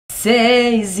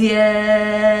says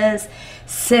yes,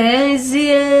 says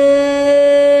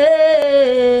yes.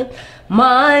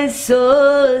 My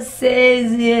soul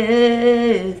says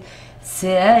yes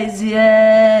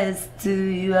to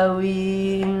your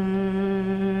will.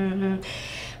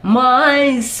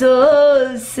 My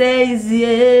soul says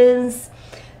yes,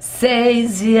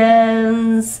 says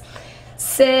yes,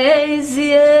 says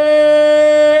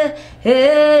yes.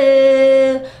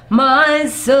 My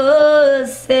soul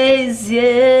says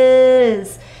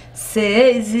yes,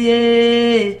 says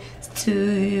yes to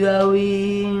your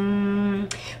will.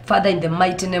 Father, in the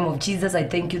mighty name of Jesus, I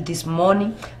thank you this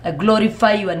morning. I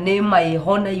glorify your name. I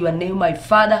honor your name, my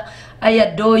Father. I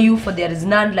adore you, for there is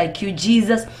none like you,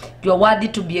 Jesus. You are worthy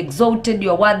to be exalted.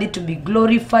 You are worthy to be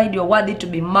glorified. You are worthy to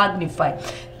be magnified.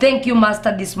 Thank you,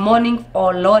 Master, this morning, oh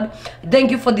Lord.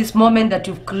 Thank you for this moment that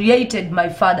you've created, my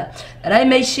Father, that I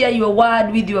may share your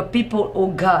word with your people, oh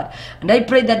God. And I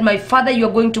pray that, my Father, you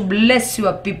are going to bless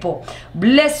your people.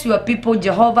 Bless your people,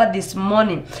 Jehovah, this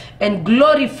morning, and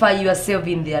glorify yourself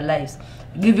in their lives.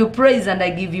 I give you praise and I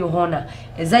give you honor.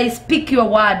 As I speak your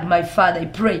word, my Father, I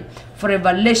pray for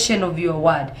revelation of your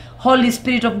word. Holy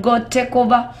Spirit of God, take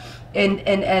over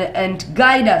and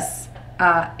guide us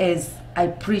as I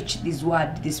preach this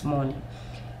word this morning.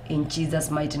 In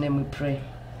Jesus' mighty name we pray.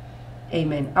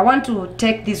 Amen. I want to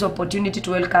take this opportunity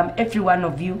to welcome every one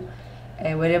of you,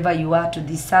 wherever you are, to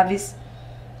this service.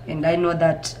 And I know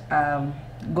that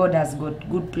God has got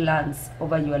good plans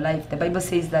over your life. The Bible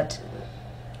says that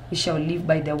we shall live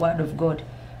by the word of God.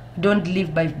 We don't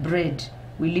live by bread,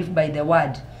 we live by the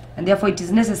word. And therefore it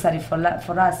is necessary for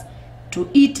us to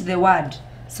eat the word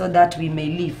so that we may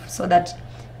live. So that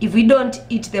if we don't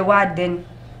eat the word, then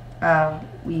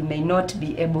we may not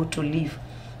be able to live.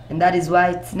 And that is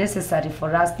why it's necessary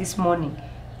for us this morning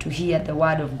to hear the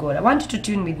word of God. I want you to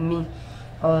tune with me,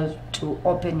 or to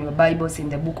open your Bibles in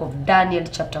the book of Daniel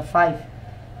chapter 5.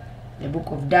 The book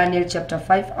of Daniel chapter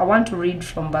 5. I want to read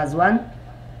from verse 1.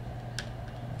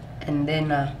 And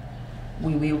then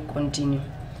we will continue.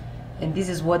 And this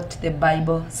is what the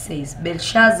Bible says.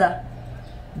 Belshazzar,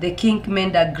 the king,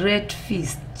 made a great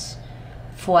feast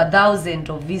for 1,000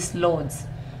 of his lords,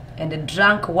 and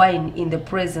drank wine in the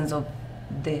presence of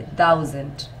the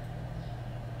 1,000.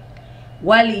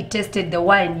 While he tasted the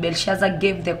wine, Belshazzar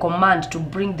gave the command to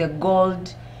bring the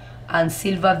gold and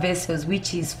silver vessels which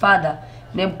his father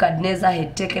Nebuchadnezzar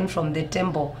had taken from the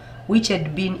temple which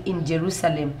had been in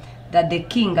Jerusalem, that the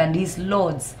king and his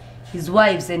lords, his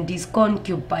wives and his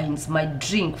concubines might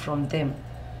drink from them.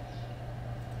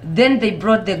 Then they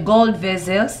brought the gold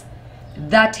vessels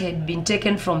that had been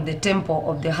taken from the temple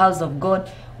of the house of God,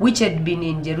 which had been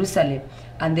in Jerusalem,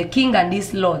 and the king and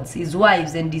his lords, his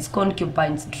wives and his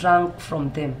concubines drank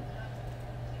from them.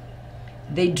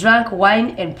 They drank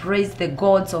wine and praised the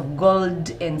gods of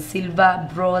gold and silver,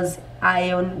 bronze,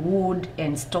 iron, wood,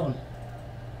 and stone.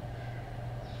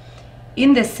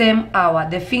 In the same hour,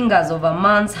 the fingers of a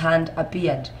man's hand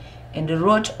appeared and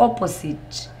wrote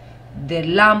opposite the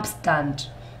lampstand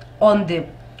on the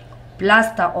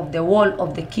plaster of the wall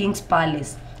of the king's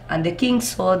palace. And the king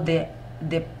saw the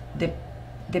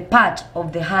part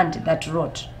of the hand that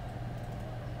wrote.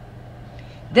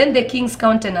 Then the king's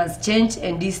countenance changed,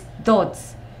 and his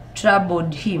thoughts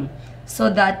troubled him, so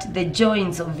that the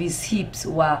joints of his hips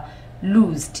were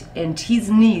loosed, and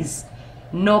his knees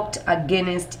knocked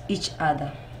against each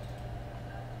other.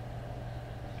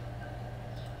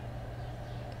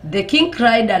 The king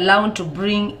cried aloud to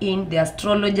bring in the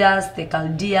astrologers, the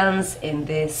Chaldeans, and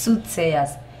the soothsayers.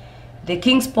 The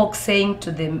king spoke, saying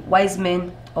to the wise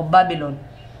men of Babylon,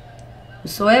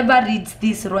 "Whosoever reads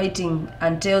this writing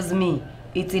and tells me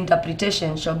its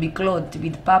interpretation shall be clothed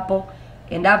with purple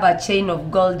and have a chain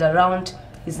of gold around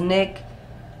his neck,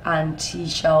 and he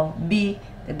shall be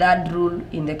the third rule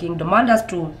in the kingdom." I want us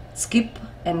to skip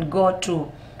and go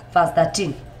to verse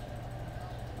 13.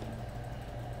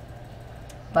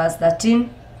 Verse 13,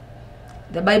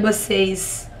 the Bible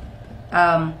says,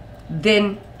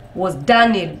 then was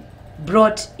Daniel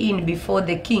brought in before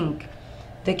the king.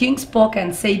 The king spoke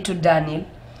and said to Daniel,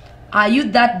 "Are you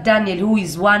that Daniel who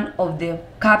is one of the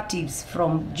captives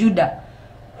from Judah,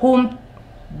 whom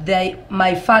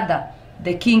my father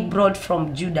the king brought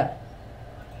from Judah?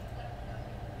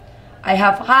 I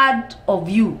have heard of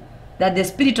you that the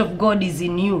Spirit of God is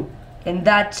in you, and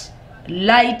that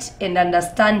light and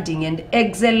understanding and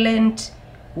excellent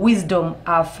wisdom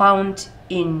are found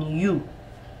in you."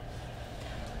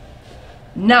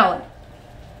 Now,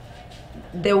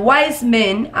 the wise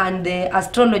men and the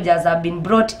astrologers have been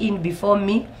brought in before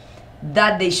me,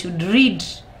 that they should read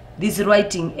this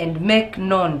writing and make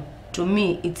known to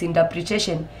me its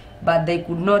interpretation, but they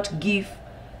could not give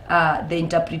the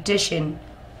interpretation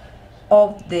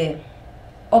of the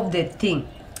thing.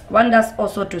 I want us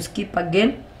also to skip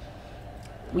again.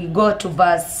 We go to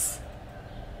verse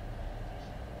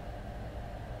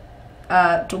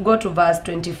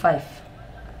 25.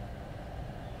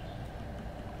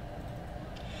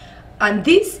 And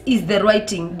this is the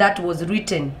writing that was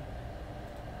written.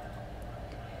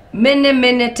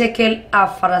 Mene tekel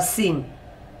afarasin.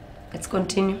 Let's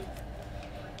continue.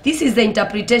 This is the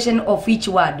interpretation of each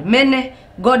word. Mene,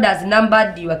 God has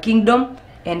numbered your kingdom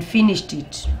and finished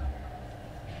it.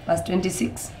 Verse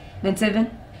 26,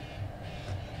 27.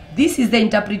 This is the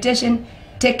interpretation.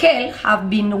 Tekel have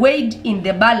been weighed in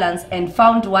the balance and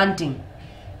found wanting.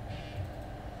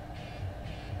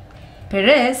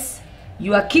 Perez,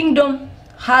 your kingdom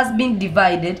has been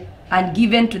divided and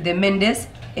given to the Medes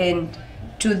and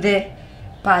to the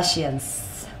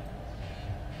Persians.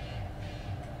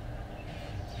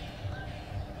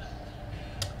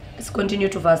 Let's continue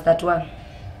to verse 31.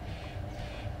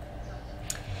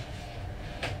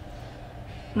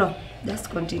 No, just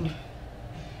continue.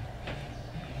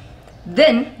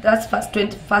 Then, that's verse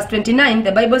 29,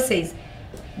 the Bible says,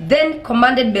 Then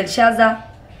commanded Belshazzar,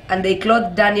 and they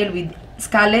clothed Daniel with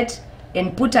scarlet,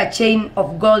 and put a chain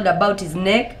of gold about his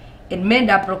neck, and made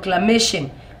a proclamation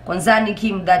concerning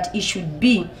him that he should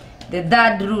be the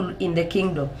third rule in the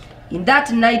kingdom. In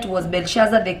that night was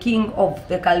Belshazzar the king of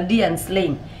the Chaldeans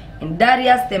slain, and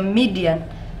Darius the Median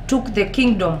took the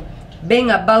kingdom,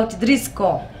 being about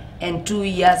 62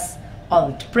 years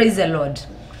old. Praise the Lord.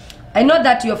 I know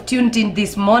that you have tuned in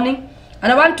this morning,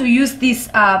 and I want to use this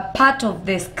part of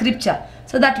the scripture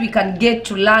so that we can get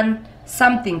to learn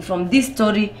something from this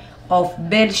story of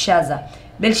Belshazzar.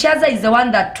 Belshazzar is the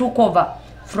one that took over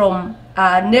from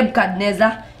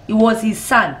Nebuchadnezzar. He was his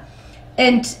son.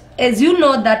 And as you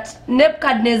know that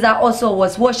Nebuchadnezzar also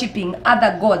was worshipping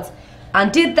other gods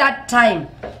until that time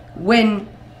when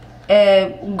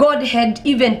God had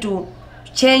even to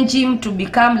change him to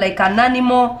become like an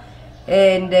animal,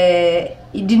 and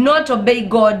he did not obey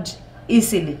God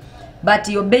easily, but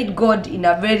he obeyed God in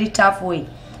a very tough way.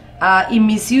 He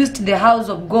misused the house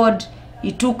of God.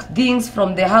 He took things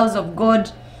from the house of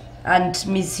God and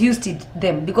misused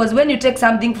them, because when you take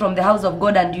something from the house of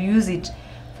God and you use it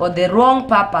for the wrong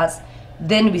purpose,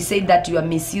 then we say that you are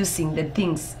misusing the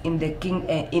things in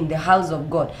the house of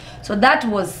God. So that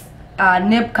was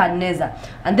Nebuchadnezzar.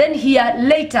 And then here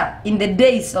later in the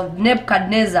days of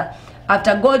Nebuchadnezzar,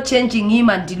 after God changing him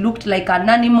and he looked like an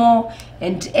animal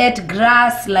and ate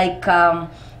grass like an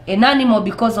animal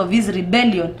because of his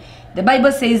rebellion, the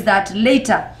Bible says that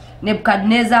later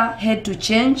Nebuchadnezzar had to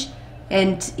change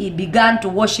and he began to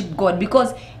worship God,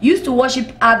 because he used to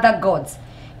worship other gods.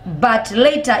 But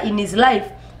later in his life,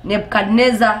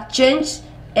 Nebuchadnezzar changed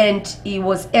and he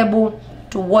was able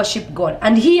to worship God.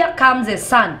 And here comes a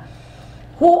son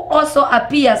who also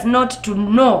appears not to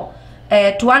know,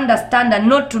 to understand and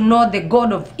not to know the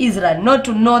God of Israel, not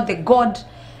to know the God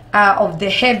of the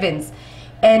heavens.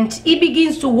 And he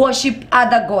begins to worship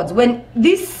other gods. When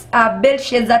this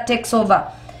Belshazzar takes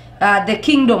over the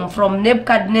kingdom from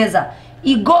Nebuchadnezzar,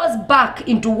 he goes back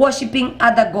into worshiping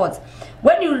other gods.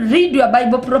 When you read your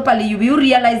Bible properly, you will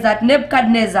realize that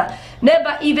Nebuchadnezzar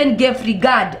never even gave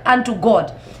regard unto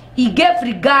God. He gave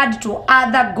regard to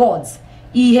other gods.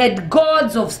 He had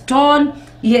gods of stone,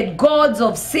 he had gods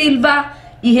of silver,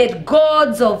 he had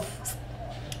gods of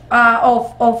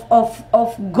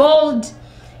gold.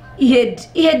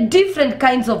 He had different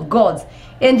kinds of gods,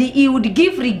 and he would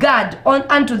give regard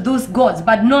unto those gods,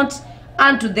 but not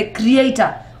unto the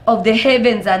creator of the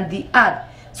heavens and the earth.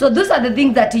 So those are the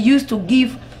things that he used to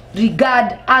give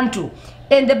regard unto.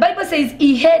 And the Bible says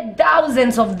he had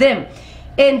thousands of them,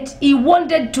 and he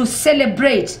wanted to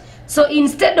celebrate. So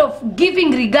instead of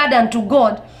giving regard unto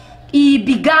God, he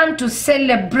began to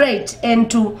celebrate and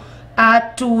to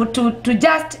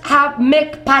just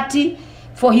make party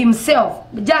for himself.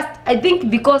 Just, I think,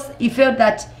 because he felt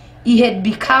that he had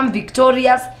become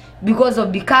victorious because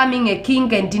of becoming a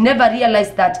king, and he never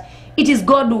realized that it is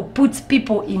God who puts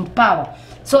people in power.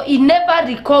 So he never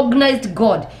recognized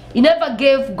God. He never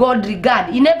gave God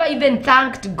regard. He never even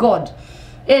thanked God.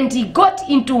 And he got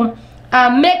into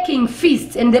making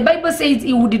feasts. And the Bible says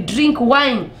he would drink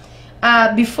wine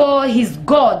before his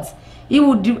gods. He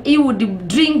would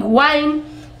drink wine,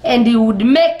 and he would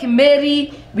make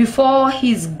merry before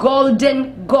his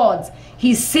golden gods,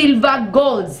 his silver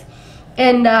gods.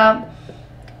 And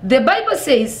the Bible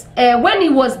says when he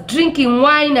was drinking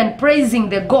wine and praising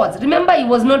the gods, remember, he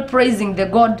was not praising the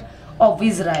God of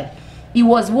Israel. He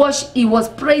was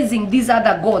praising these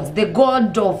other gods, the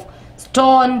god of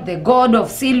stone, the god of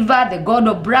silver, the god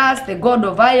of brass, the god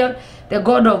of iron, the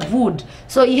god of wood.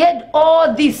 So he had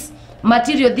all these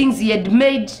material things. He had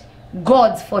made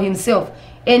gods for himself,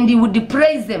 and he would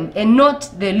praise them and not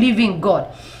the living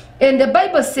God. And the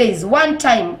Bible says one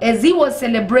time as he was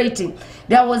celebrating,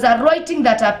 there was a writing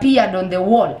that appeared on the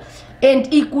wall, and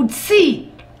he could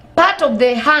see part of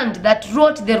the hand that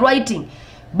wrote the writing,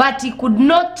 but he could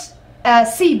not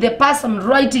see the person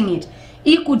writing it.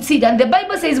 He could see it. And the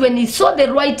Bible says when he saw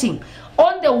the writing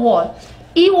on the wall,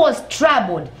 he was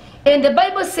troubled. And the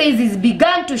Bible says he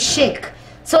began to shake,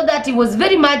 so that he was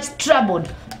very much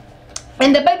troubled.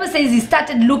 And the Bible says he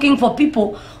started looking for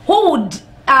people who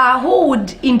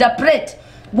would interpret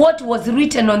what was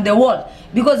written on the wall,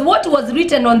 because what was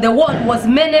written on the wall was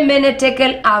mene mene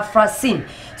tekel apharsin.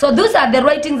 So those are the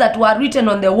writings that were written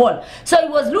on the wall. So he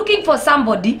was looking for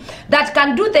somebody that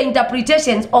can do the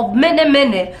interpretations of mene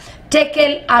mene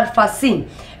tekel apharsin.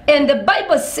 And the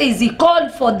Bible says he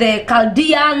called for the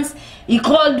Chaldeans, he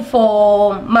called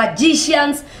for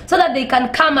magicians, so that they can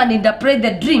come and interpret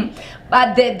the dream,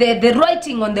 but the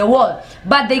writing on the wall,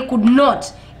 but they could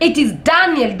not. It is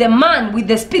Daniel, the man with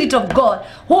the Spirit of God,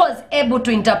 who was able to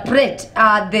interpret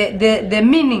the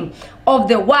meaning of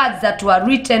the words that were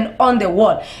written on the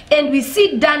wall. And we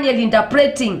see Daniel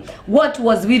interpreting what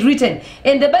was written.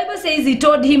 And the Bible says he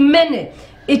told him many.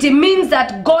 It means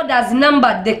that God has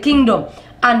numbered the kingdom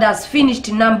and has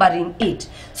finished numbering it.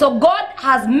 So God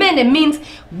has many means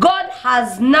God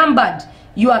has numbered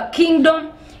your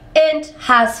kingdom and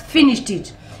has finished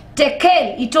it.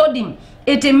 Tekel, he told him,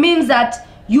 it means that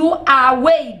you are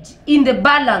weighed in the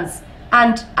balance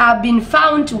and have been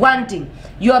found wanting.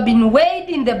 You have been weighed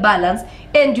in the balance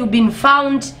and you've been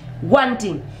found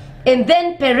wanting. And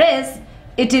then Perez,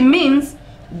 it means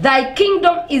thy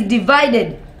kingdom is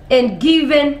divided and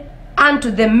given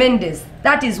unto the Mendes.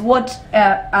 That is what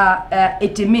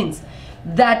it means.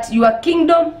 That your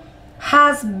kingdom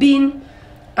has been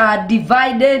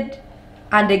divided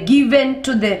and given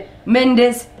to the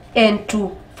Mendes and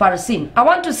to Pharsin. I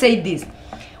want to say this.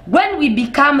 When we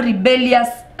become rebellious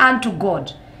unto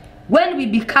God, when we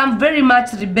become very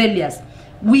much rebellious,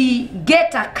 we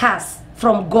get a curse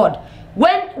from God.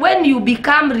 When you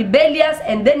become rebellious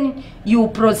and then you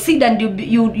proceed and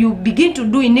you begin to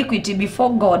do iniquity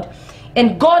before God,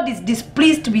 and God is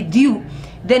displeased with you,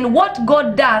 then what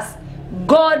God does,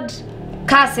 God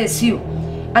curses you.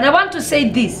 And I want to say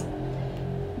this: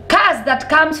 curse that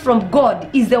comes from God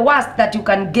is the worst that you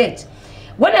can get.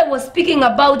 When I was speaking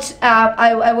about,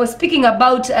 I was speaking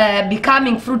about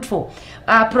becoming fruitful,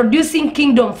 producing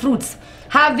kingdom fruits,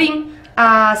 having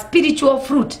spiritual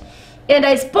fruit, and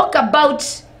I spoke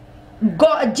about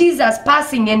God, Jesus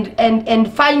passing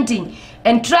and finding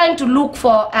and trying to look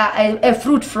for a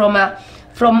fruit from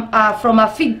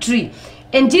a fig tree,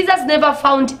 and Jesus never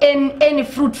found any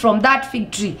fruit from that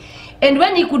fig tree. And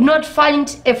when he could not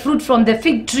find a fruit from the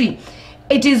fig tree,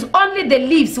 it is only the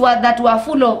leaves that were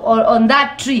full of on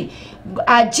that tree.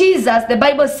 Jesus, the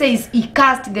Bible says, he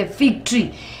cast the fig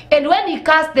tree. And when he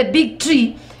cast the big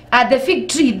tree, the fig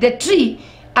tree, the tree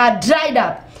dried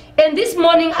up. And this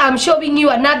morning I'm showing you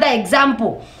another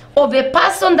example of a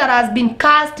person that has been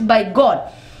cast by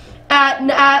God.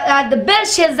 The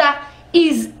Belshazzar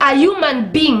is a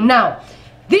human being now.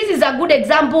 This is a good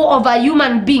example of a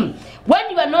human being.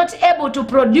 When you are not able to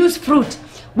produce fruit,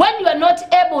 when you are not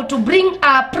able to bring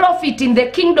a profit in the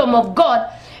kingdom of God,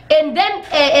 and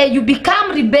then you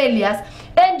become rebellious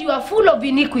and you are full of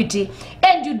iniquity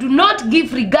and you do not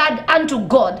give regard unto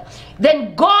God,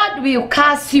 then God will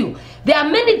curse you. There are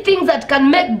many things that can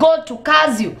make God to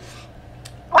curse you.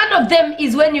 One of them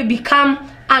is when you become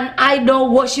an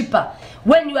idol worshiper,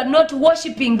 when you are not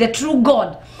worshiping the true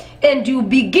God and you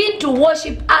begin to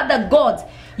worship other gods.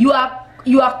 You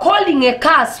are calling a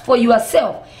curse for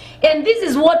yourself. And this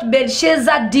is what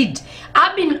Belshazzar did.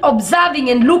 I've been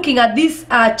observing and looking at this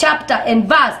chapter and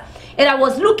verse, and I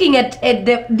was looking at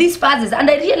these verses, and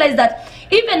I realized that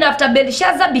even after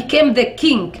Belshazzar became the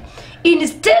king,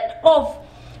 instead of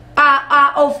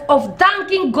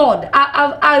thanking God,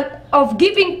 of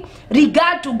giving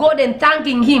regard to God and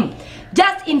thanking him,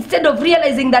 just instead of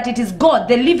realizing that it is God,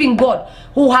 the living God,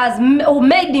 who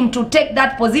made him to take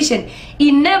that position,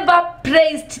 he never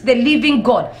praised the living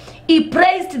God. He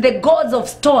praised the gods of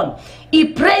stone. He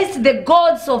praised the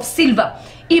gods of silver.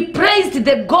 He praised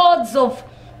the gods of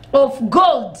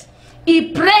gold. He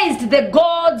praised the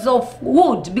gods of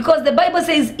wood, because the Bible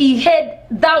says he had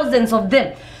thousands of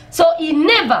them. So he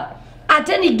never at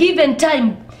any given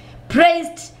time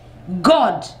praised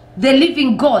God, the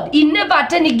living God. He never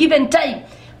at any given time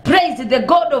praised the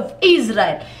God of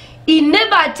Israel. He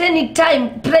never at any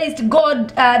time praised God,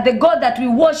 the God that we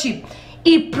worship.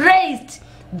 He praised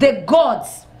the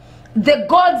gods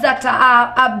that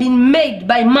are been made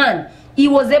by man. He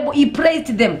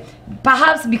praised them,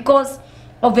 perhaps because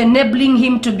of enabling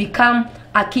him to become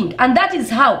a king. And that is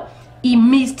how he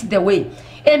missed the way.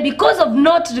 And because of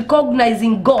not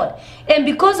recognizing God, and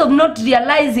because of not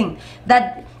realizing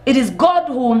that it is God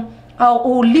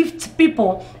who lifts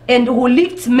people and who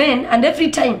lifts men, and every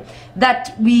time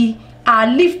that we are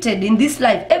lifted in this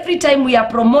life, every time we are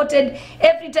promoted,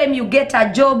 every time you get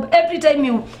a job, every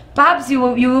time perhaps you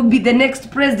will be the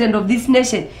next president of this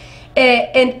nation,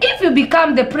 and if you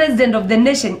become the president of the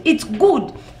nation, it's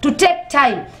good to take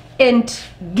time and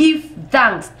give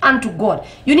thanks unto God.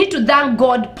 You need to thank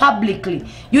God publicly.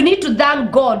 You need to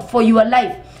thank God for your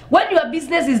life. When your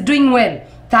business is doing well,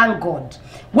 thank God.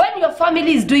 When your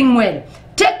family is doing well,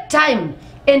 take time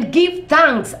and give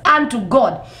thanks unto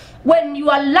God. When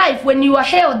your life, when your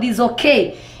health is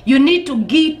okay, you need to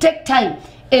take time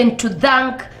and to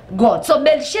thank God. So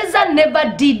Belshazzar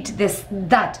never did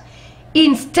that.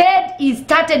 Instead, he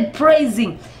started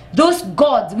praising those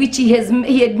gods which he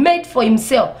had made for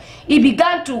himself. He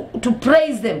began to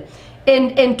praise them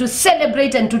and to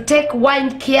celebrate and to take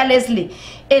wine carelessly.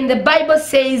 And the Bible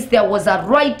says there was a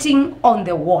writing on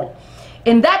the wall.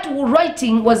 And that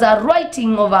writing was a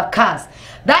writing of a curse.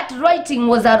 That writing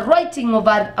was a writing of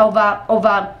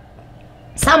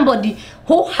somebody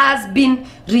who has been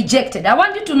rejected. I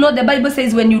want you to know the Bible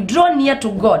says when you draw near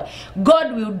to God,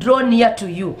 God will draw near to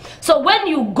you. So when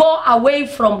you go away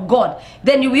from God,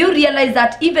 then you will realize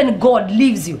that even God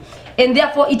leaves you. And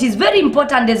therefore it is very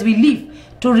important as we live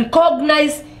to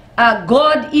recognize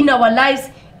God in our lives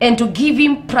and to give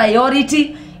him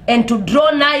priority and to draw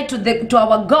nigh to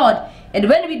our God. And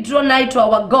when we draw nigh to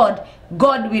our God,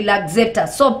 God will accept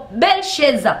us. So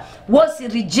Belshazzar was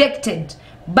rejected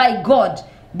by God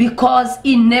because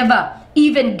he never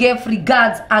even gave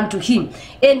regards unto him.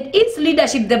 And its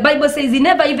leadership, the Bible says, it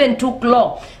never even took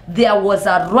long. There was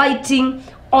a writing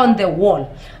on the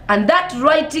wall. And that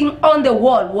writing on the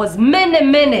wall was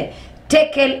mene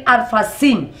tekel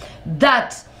arfasin,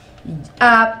 that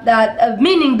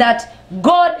meaning that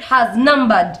God has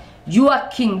numbered your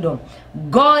kingdom.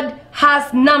 God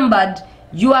has numbered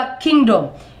your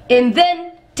kingdom. And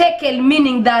then tekel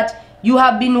meaning that you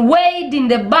have been weighed in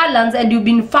the balance and you've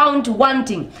been found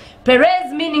wanting.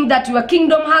 Perez meaning that your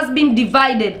kingdom has been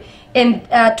divided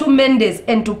to Medes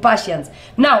and to Persians.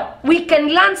 Now we can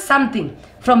learn something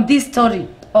from this story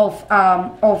of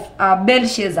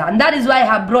Belshazzar, and that is why I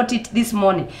have brought it this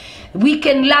morning. We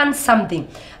can learn something,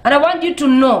 and I want you to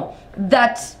know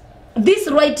that these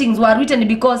writings were written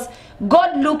because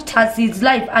God looked at his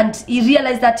life and he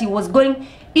realized that he was going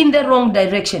in the wrong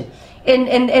direction.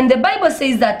 And the Bible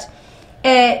says that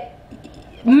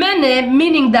mene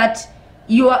meaning that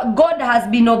God has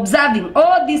been observing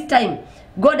all this time.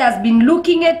 God has been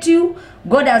looking at you.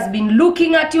 God has been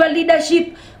looking at your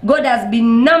leadership. God has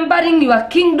been numbering your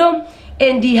kingdom,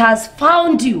 and he has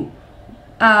found you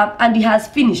and he has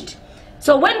finished.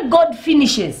 So when God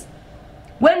finishes,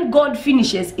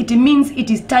 it means it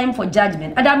is time for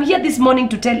judgment. And I'm here this morning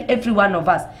to tell every one of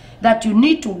us that you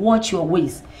need to watch your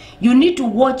ways. You need to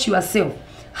watch yourself.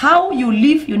 How you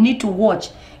live, you need to watch.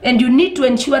 And you need to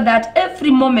ensure that every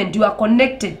moment you are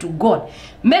connected to God.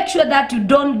 Make sure that you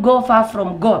don't go far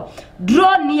from God.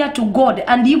 Draw near to God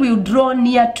and he will draw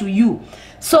near to you.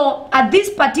 So at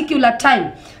this particular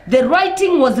time, the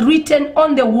writing was written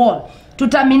on the wall to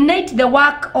terminate the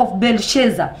work of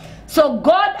Belshazzar. So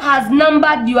God has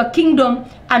numbered your kingdom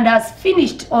and has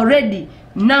finished already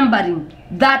numbering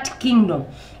that kingdom.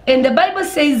 And the Bible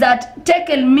says that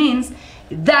tekel means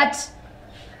that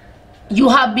you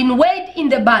have been weighed in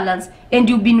the balance and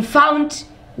you've been found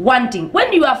wanting.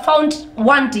 When you are found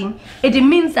wanting, it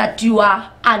means that you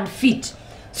are unfit.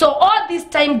 So all this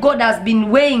time God has been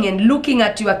weighing and looking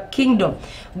at your kingdom.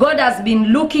 God has been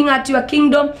looking at your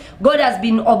kingdom. God has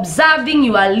been observing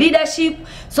your leadership.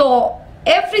 So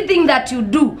everything that you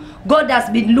do, God has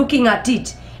been looking at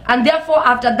it. And therefore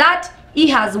after that, he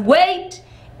has weighed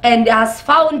and has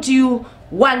found you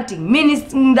wanting,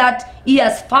 meaning that he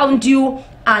has found you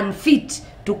unfit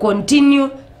to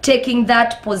continue taking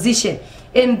that position.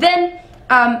 And then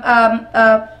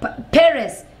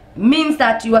Perez means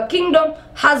that your kingdom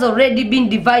has already been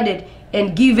divided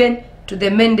and given to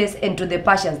the Medes and to the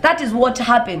Persians. That is what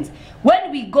happens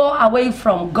when we go away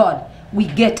from God. We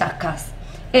get a curse,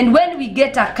 and when we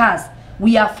get a curse,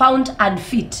 we are found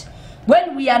unfit.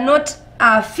 When we are not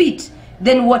fit,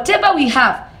 then whatever we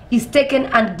have is taken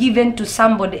and given to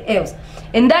somebody else.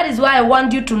 And that is why I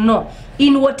want you to know,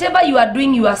 in whatever you are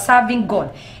doing, you are serving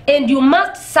God. And you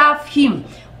must serve him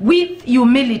with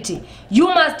humility. You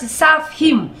must serve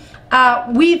him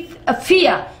with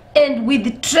fear and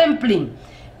with trembling,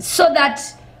 so that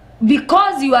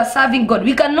because you are serving God,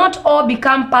 we cannot all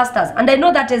become pastors. And I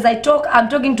know that as I talk, I'm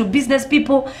talking to business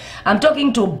people, I'm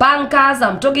talking to bankers,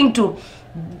 I'm talking to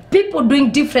people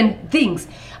doing different things.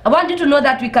 I want you to know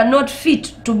that we cannot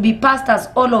fit to be pastors,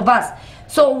 all of us.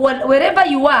 So wherever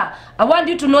you are, I want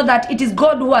you to know that it is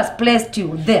God who has placed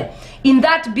you there. In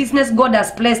that business, God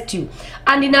has placed you.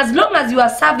 And in as long as you are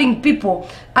serving people,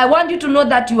 I want you to know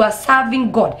that you are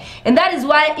serving God. And that is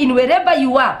why in wherever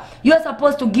you are, you are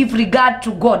supposed to give regard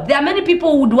to God. There are many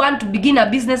people who would want to begin a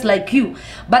business like you,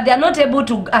 but they are not able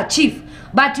to achieve.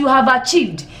 But you have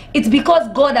achieved. It's because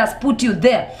God has put you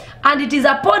there. And it is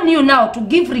upon you now to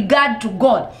give regard to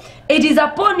God. It is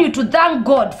upon you to thank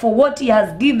God for what he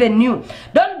has given you.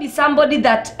 Don't be somebody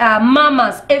that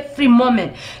murmurs every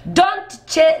moment. Don't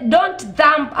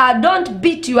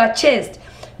beat your chest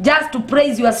just to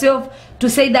praise yourself, to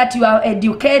say that you are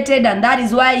educated and that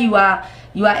is why you are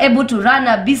able to run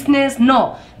a business.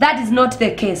 No, that is not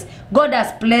the case. God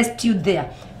has placed you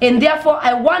there. And therefore,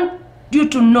 I want you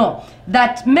to know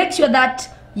that make sure that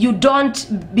you don't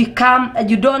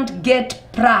get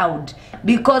proud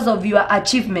because of your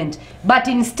achievement, but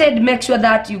instead make sure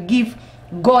that you give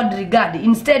God regard.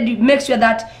 Instead, you make sure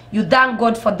that you thank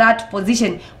God for that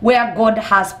position where God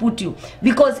has put you.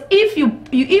 Because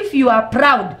if you are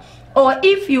proud, or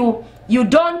if you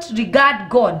don't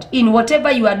regard God in whatever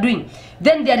you are doing,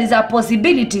 then there is a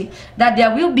possibility that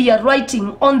there will be a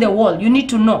writing on the wall. You need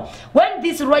to know. When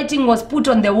this writing was put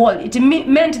on the wall, it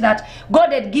meant that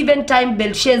God had given time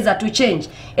Belshazzar to change.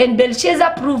 And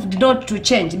Belshazzar proved not to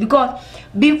change. Because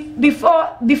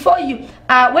before you,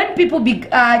 when people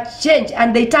change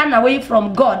and they turn away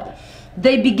from God,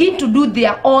 they begin to do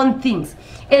their own things.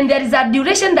 And there is a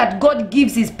duration that God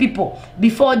gives his people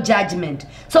before judgment.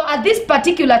 So at this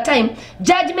particular time,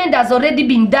 judgment has already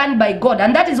been done by God.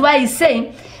 And that is why he's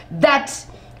saying that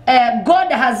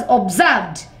God has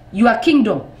observed your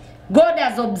kingdom. God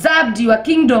has observed your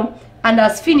kingdom and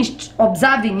has finished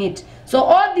observing it. So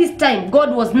all this time,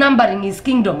 God was numbering his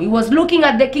kingdom. He was looking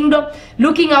at the kingdom,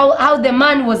 looking how the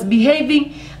man was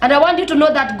behaving. And I want you to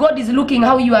know that God is looking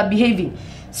how you are behaving.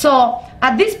 So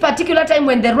at this particular time,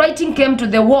 when the writing came to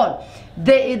the wall,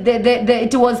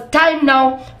 it was time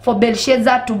now for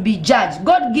Belshazzar to be judged.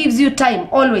 God gives you time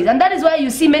always. And that is why you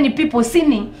see many people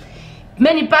sinning,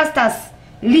 many pastors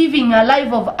living a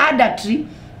life of adultery,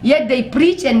 yet they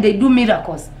preach and they do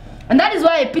miracles. And that is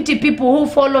why I pity people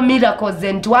who follow miracles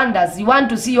and wonders. You want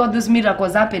to see all those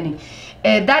miracles happening.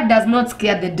 That does not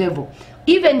scare the devil.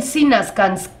 Even sinners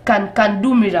can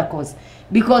do miracles.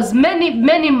 Because many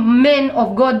men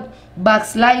of God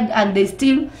backslide and they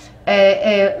still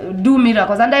do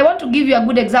miracles. And I want to give you a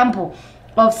good example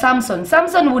of Samson.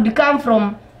 Samson would come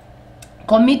from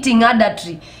committing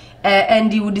adultery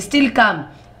and he would still come.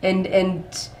 And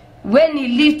when he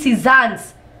lifts his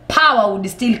hands, power would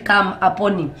still come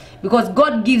upon him. Because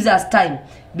God gives us time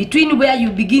between where you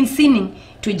begin sinning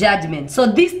to judgment. So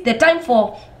the time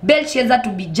for Belshazzar to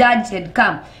be judged had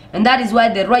come. And that is why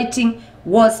the writing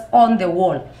was on the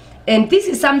wall. And this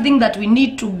is something that we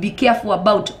need to be careful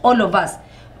about, all of us.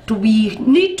 We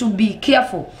need to be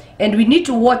careful and we need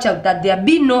to watch out that there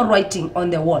be no writing on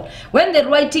the wall. When the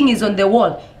writing is on the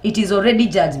wall, it is already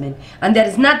judgment. And there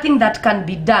is nothing that can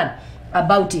be done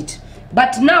about it.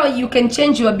 But now you can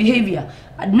change your behavior.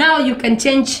 Now you can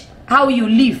change how you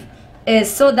live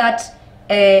so that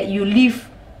you live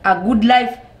a good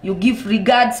life. You give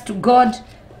regards to God.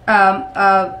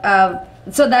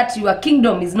 So that your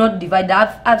kingdom is not divided.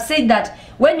 I've said that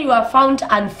when you are found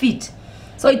unfit,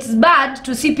 so it's bad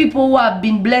to see people who have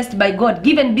been blessed by God,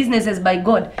 given businesses by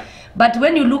God, but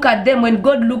when you look at them, when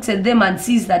God looks at them and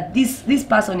sees that this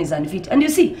person is unfit, and you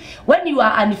see, when you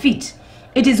are unfit,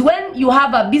 it is when you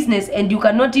have a business and you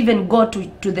cannot even go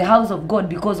to the house of God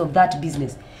because of that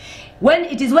business.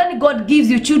 It is when God gives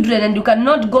you children and you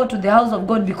cannot go to the house of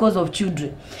God because of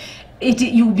children.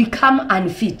 You become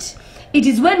unfit. It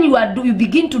is when you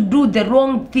begin to do the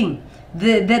wrong thing,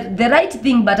 the right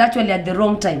thing, but actually at the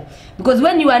wrong time. Because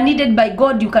when you are needed by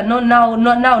God, you cannot now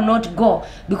not go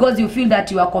because you feel that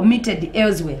you are committed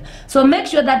elsewhere. So make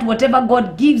sure that whatever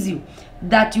God gives you,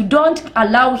 that you don't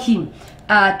allow him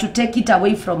to take it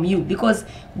away from you. Because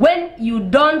when you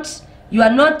are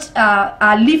not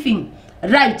living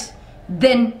right,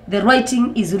 then the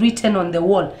writing is written on the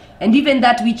wall. And even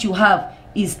that which you have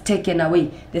is taken away.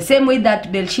 The same way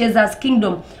that Belshazzar's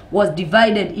kingdom was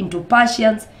divided into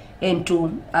Persians, and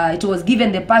to it was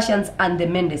given the Persians and the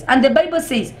Medes. And the Bible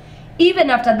says, even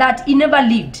after that, he never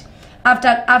lived.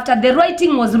 After the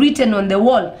writing was written on the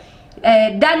wall,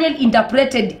 Daniel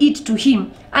interpreted it to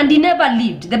him, and he never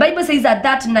lived. The Bible says that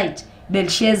that night,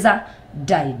 Belshazzar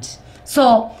died.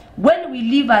 So when we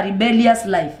live a rebellious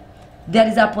life, there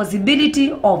is a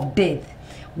possibility of death.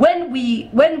 When we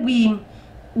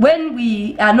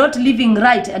are not living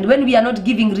right, and when we are not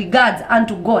giving regards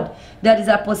unto God, there is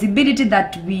a possibility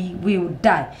that we will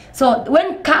die. So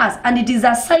when curse, and it is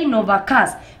a sign of a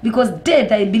curse, because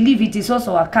death, I believe it is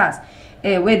also a curse.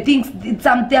 Where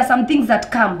there are some things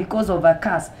that come because of a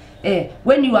curse.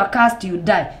 When you are cursed, you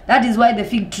die. That is why the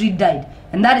fig tree died,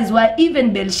 and that is why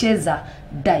even Belshazzar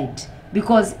died,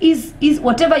 because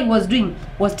whatever he was doing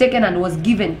was taken and was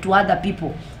given to other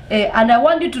people. And I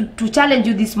want you to challenge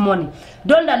you this morning.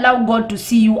 Don't allow God to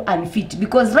see you unfit,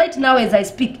 because right now as I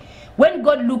speak, when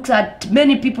God looks at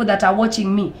many people that are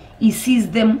watching me, he sees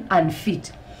them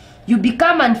unfit. You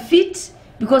become unfit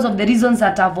because of the reasons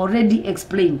that I've already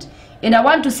explained. And I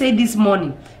want to say this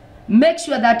morning, make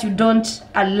sure that you don't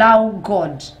allow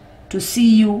God to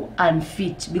see you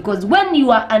unfit, because when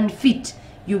you are unfit,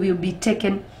 you will be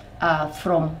taken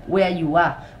from where you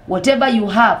are. Whatever you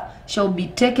have shall be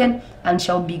taken and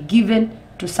shall be given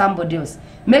to somebody else.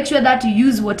 Make sure that you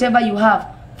use whatever you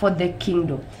have for the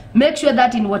kingdom. Make sure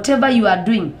that in whatever you are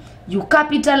doing, you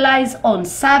capitalize on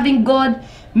serving God.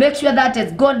 Make sure that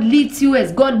as God leads you,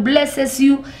 as God blesses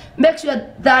you, make sure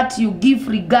that you give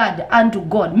regard unto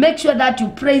God. Make sure that you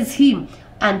praise him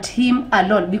and him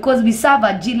alone, because we serve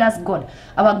a jealous God.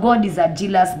 Our God is a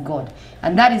jealous God,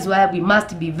 and that is why we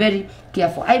must be very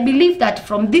careful. I believe that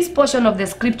from this portion of the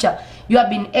scripture, you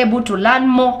have been able to learn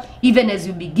more. Even as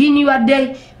you begin your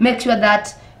day, make sure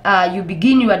that you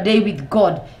begin your day with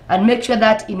God, and make sure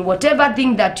that in whatever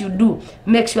thing that you do,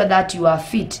 make sure that you are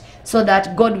fit, so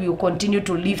that God will continue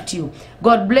to lift you.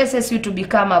 God blesses you to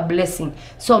become a blessing.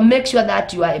 So make sure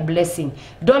that you are a blessing.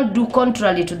 Don't do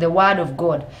contrary to the word of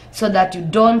God, so that you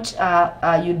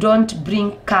don't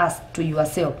bring curse to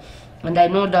yourself. And I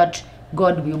know that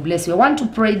God will bless you. I want to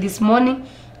pray this morning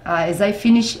as I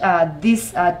finish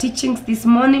these teachings this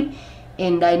morning,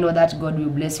 and I know that God will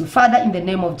bless you. Father, in the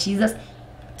name of Jesus,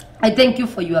 I thank you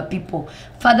for your people.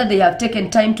 Father, they have taken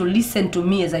time to listen to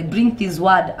me as I bring this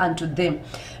word unto them.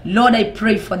 Lord, I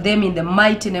pray for them in the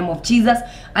mighty name of Jesus.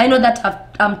 I know that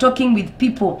I'm talking with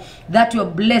people that you are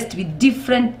blessed with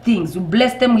different things. You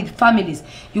bless them with families.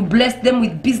 You bless them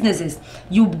with businesses.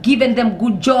 You've given them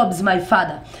good jobs, my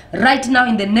Father. Right now,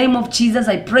 in the name of Jesus,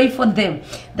 I pray for them.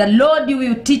 The Lord, you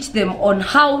will teach them on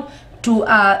how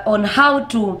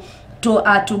to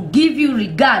give you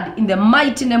regard in the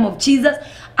mighty name of Jesus.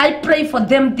 I pray for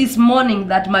them this morning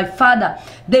that, my Father,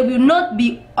 they will not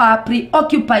be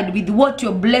preoccupied with what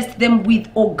you blessed them with,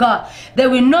 oh God. They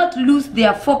will not lose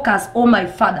their focus, oh my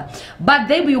Father, but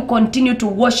they will continue to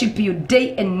worship you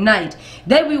day and night.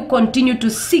 They will continue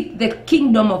to seek the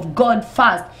kingdom of God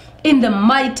first, in the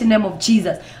mighty name of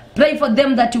Jesus. Pray for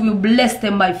them that you will bless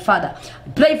them, my Father.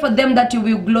 Pray for them that you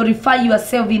will glorify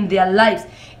yourself in their lives,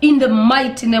 in the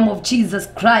mighty name of Jesus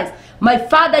Christ. My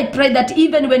Father, I pray that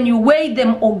even when you weigh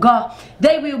them, oh God,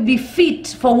 they will be fit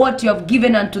for what you have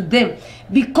given unto them,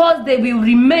 because they will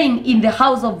remain in the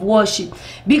house of worship,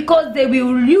 because they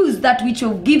will use that which you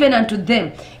have given unto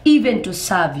them, even to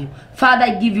serve you. Father,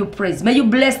 I give you praise. May you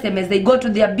bless them as they go to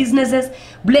their businesses.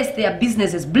 Bless their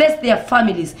businesses. Bless their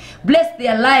families. Bless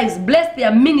their lives. Bless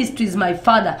their ministries, my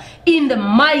Father, in the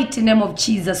mighty name of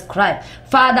Jesus Christ.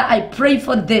 Father, I pray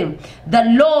for them, the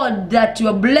Lord, that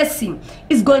your blessing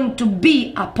is going to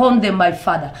be upon them, my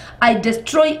Father. I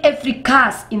destroy every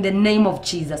curse in the name of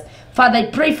Jesus. Father, I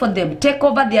pray for them. Take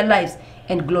over their lives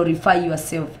and glorify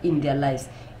yourself in their lives.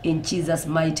 In Jesus'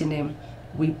 mighty name,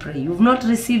 we pray. You've not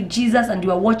received Jesus and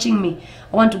you are watching me.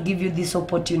 I want to give you this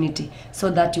opportunity so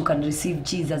that you can receive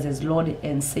Jesus as Lord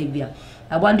and Savior.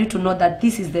 I want you to know that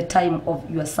this is the time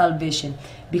of your salvation,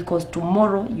 because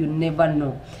tomorrow you never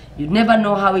know. You never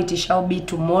know how it shall be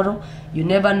tomorrow. You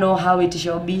never know how it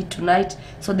shall be tonight.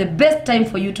 So the best time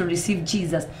for you to receive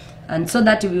Jesus, and so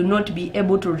that you will not be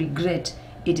able to regret,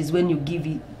 it is when you give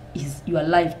your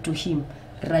life to him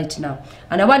right now.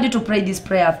 And I want you to pray this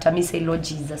prayer after me. Say, Lord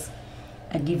Jesus,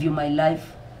 I give you my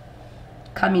life.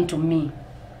 Come into me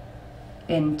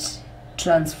and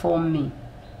transform me.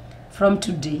 From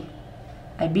today,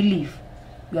 I believe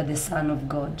you are the Son of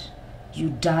God. You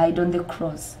died on the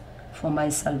cross for my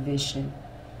salvation.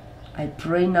 I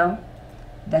pray now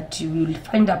that you will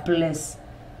find a place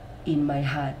in my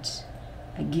heart.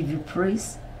 I give you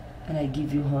praise and I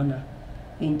give you honor.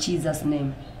 In Jesus'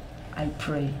 name, I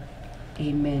pray.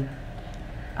 Amen.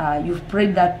 you've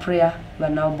prayed that prayer, you are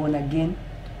now born again.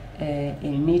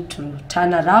 You need to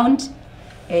turn around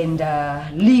and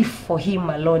live for him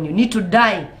alone. You need to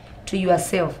die to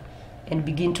yourself and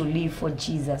begin to live for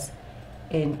Jesus,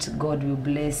 and God will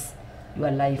bless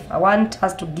your life. I want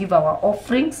us to give our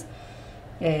offerings.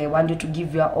 I want you to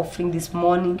give your offering this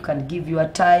morning. You can give your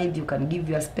tithe, you can give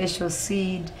your special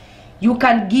seed, you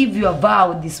can give your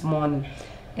vow this morning.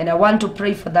 And I want to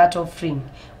pray for that offering.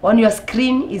 On your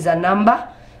screen is a number.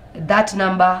 That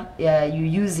number, you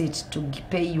use it to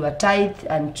pay your tithe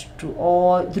and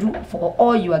for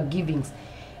all your givings,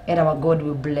 and our God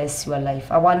will bless your life.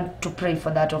 I want to pray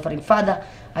for that offering. Father,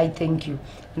 I thank you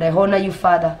and I honor you,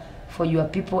 Father, for your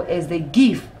people as they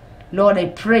give. Lord, I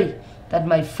pray that,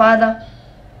 my Father,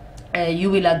 you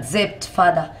will accept,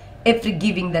 Father, every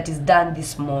giving that is done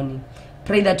this morning.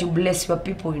 Pray that you bless your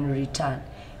people in return.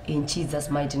 In Jesus'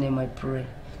 mighty name I pray.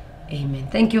 Amen.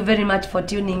 Thank you very much for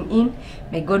tuning in.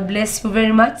 May God bless you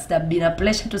very much. It's been a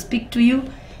pleasure to speak to you,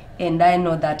 and I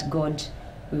know that God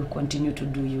will continue to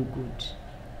do you good.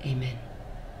 Amen.